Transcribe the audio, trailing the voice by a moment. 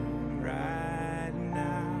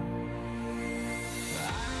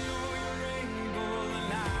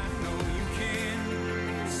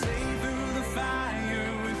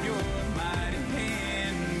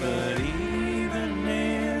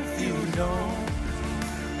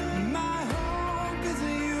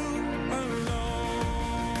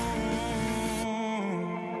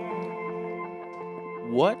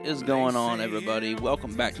What is going on, everybody?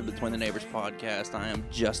 Welcome back to the Between the Neighbors podcast. I am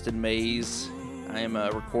Justin Mays. I am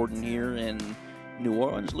recording here in New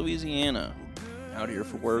Orleans, Louisiana, out here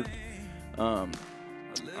for work. I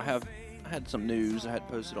had some news I had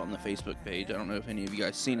posted on the Facebook page. I don't know if any of you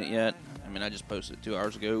guys seen it yet. I mean, I just posted it 2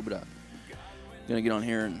 hours ago, but I'm going to get on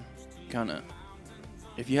here and kind of,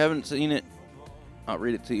 if you haven't seen it, I'll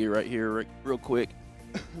read it to you right here real quick.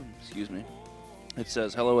 Excuse me. It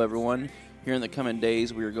says, "Hello, everyone. Here in the coming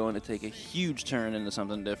days, we are going to take a huge turn into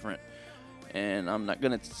something different. And I'm not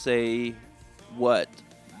going to say what,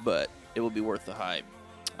 but it will be worth the hype.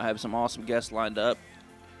 I have some awesome guests lined up.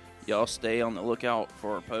 Y'all stay on the lookout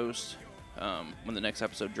for our post. When the next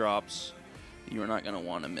episode drops, you are not going to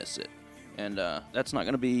want to miss it. And that's not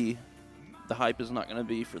going to be, the hype is not going to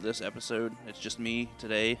be for this episode. It's just me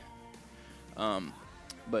today.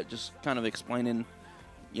 But just kind of explaining,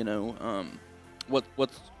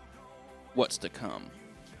 what's to come,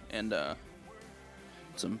 and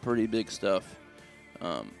some pretty big stuff.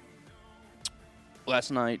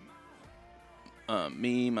 Last night,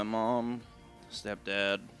 me, my mom,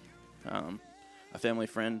 stepdad, a family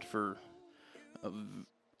friend for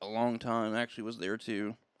a long time actually was there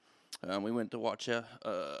too. We went to watch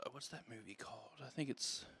what's that movie called? I think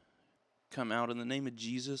it's Come Out in the Name of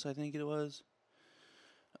Jesus, I think it was.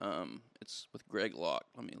 It's with Greg Locke.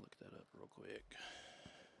 Let me look that up real quick.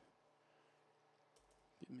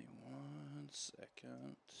 Give me 1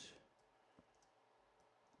 second.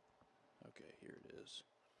 Okay, here it is.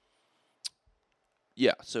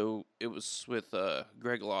 Yeah, so it was with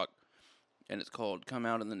Greg Locke, and it's called Come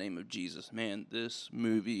Out in the Name of Jesus. Man, this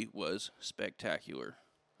movie was spectacular.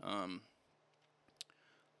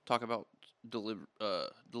 Talk about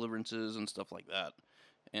deliverances and stuff like that.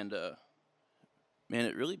 And, man,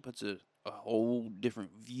 it really puts a whole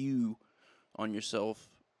different view on yourself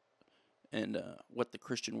and what the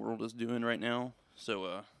Christian world is doing right now.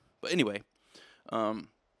 So, but anyway,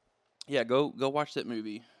 yeah, go watch that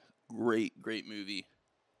movie. Great movie.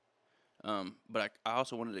 But I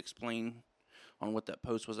also wanted to explain on what that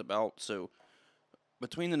post was about. So,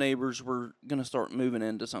 Between the Neighbors, we're going to start moving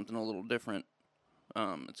into something a little different.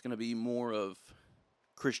 It's going to be more of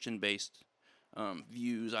Christian-based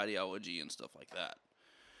views, ideology, and stuff like that.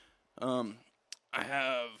 I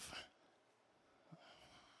have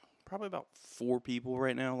probably about 4 people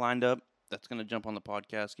right now lined up that's going to jump on the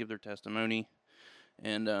podcast, give their testimony,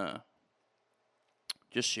 and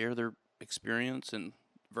just share their experience and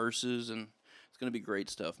verses, and it's going to be great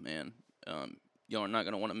stuff, man. Y'all are not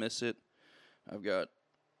going to want to miss it. I've got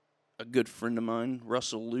a good friend of mine,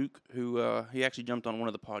 Russell Luke, who he actually jumped on one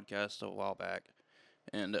of the podcasts a while back,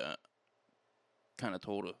 and kind of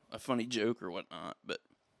told a funny joke or whatnot, but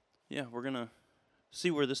yeah, we're going to see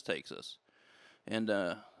where this takes us. And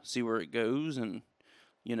see where it goes, and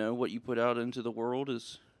what you put out into the world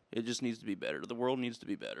it just needs to be better. The world needs to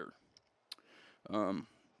be better.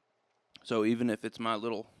 So even if it's my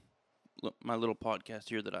little podcast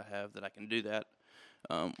here that I have that I can do that,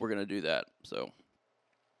 we're gonna do that. So,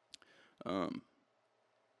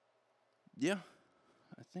 yeah,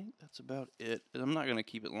 I think that's about it. I'm not gonna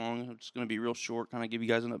keep it long. I'm just gonna be real short, kind of give you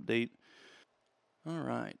guys an update. All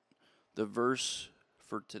right, the verse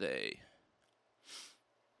for today.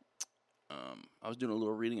 I was doing a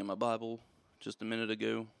little reading in my Bible just a minute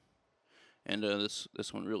ago, and this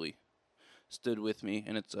one really stood with me,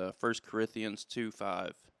 and it's 1 Corinthians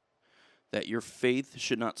 2:5, that your faith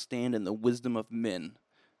should not stand in the wisdom of men,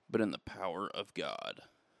 but in the power of God.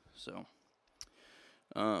 So,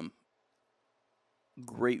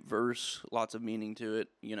 great verse, lots of meaning to it,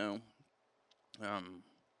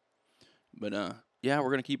 but yeah, we're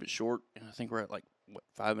going to keep it short, and I think we're at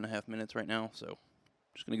 5.5 minutes right now, so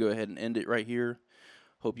just going to go ahead and end it right here.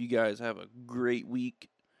 Hope you guys have a great week.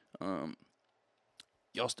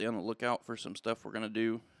 Y'all stay on the lookout for some stuff we're going to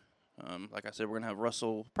do. Like I said, we're going to have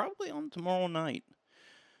Russell probably on tomorrow night.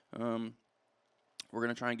 We're going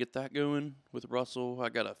to try and get that going with Russell. I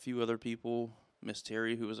got a few other people. Miss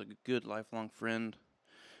Terry, who is a good lifelong friend.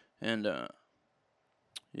 And,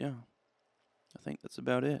 yeah, I think that's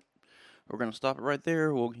about it. We're going to stop it right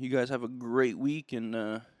there. Well, you guys have a great week, and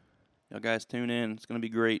y'all guys tune in. It's going to be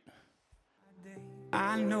great.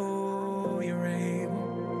 I know you're able.